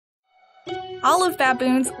Olive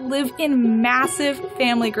baboons live in massive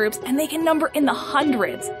family groups, and they can number in the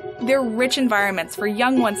hundreds. They're rich environments for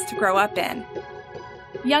young ones to grow up in.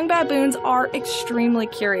 Young baboons are extremely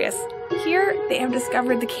curious. Here, they have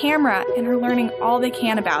discovered the camera and are learning all they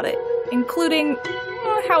can about it, including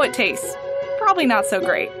how it tastes. Probably not so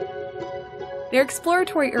great. Their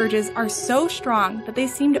exploratory urges are so strong that they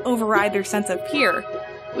seem to override their sense of fear,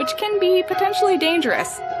 which can be potentially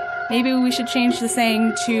dangerous. Maybe we should change the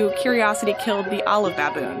saying to "curiosity killed the olive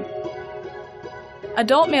baboon."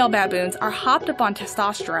 Adult male baboons are hopped up on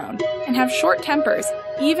testosterone and have short tempers,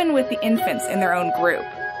 even with the infants in their own group.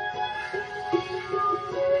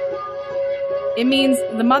 It means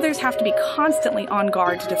the mothers have to be constantly on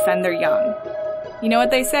guard to defend their young. You know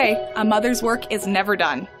what they say, a mother's work is never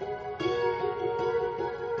done.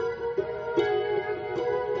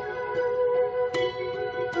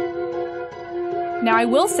 Now, I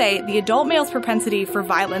will say the adult male's propensity for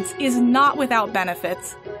violence is not without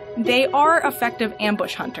benefits. They are effective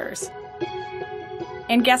ambush hunters.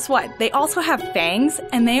 And guess what? They also have fangs,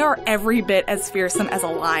 and they are every bit as fearsome as a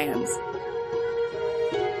lion's.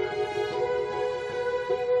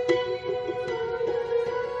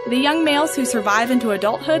 The young males who survive into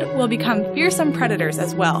adulthood will become fearsome predators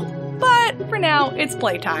as well. But for now, it's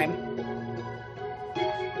playtime.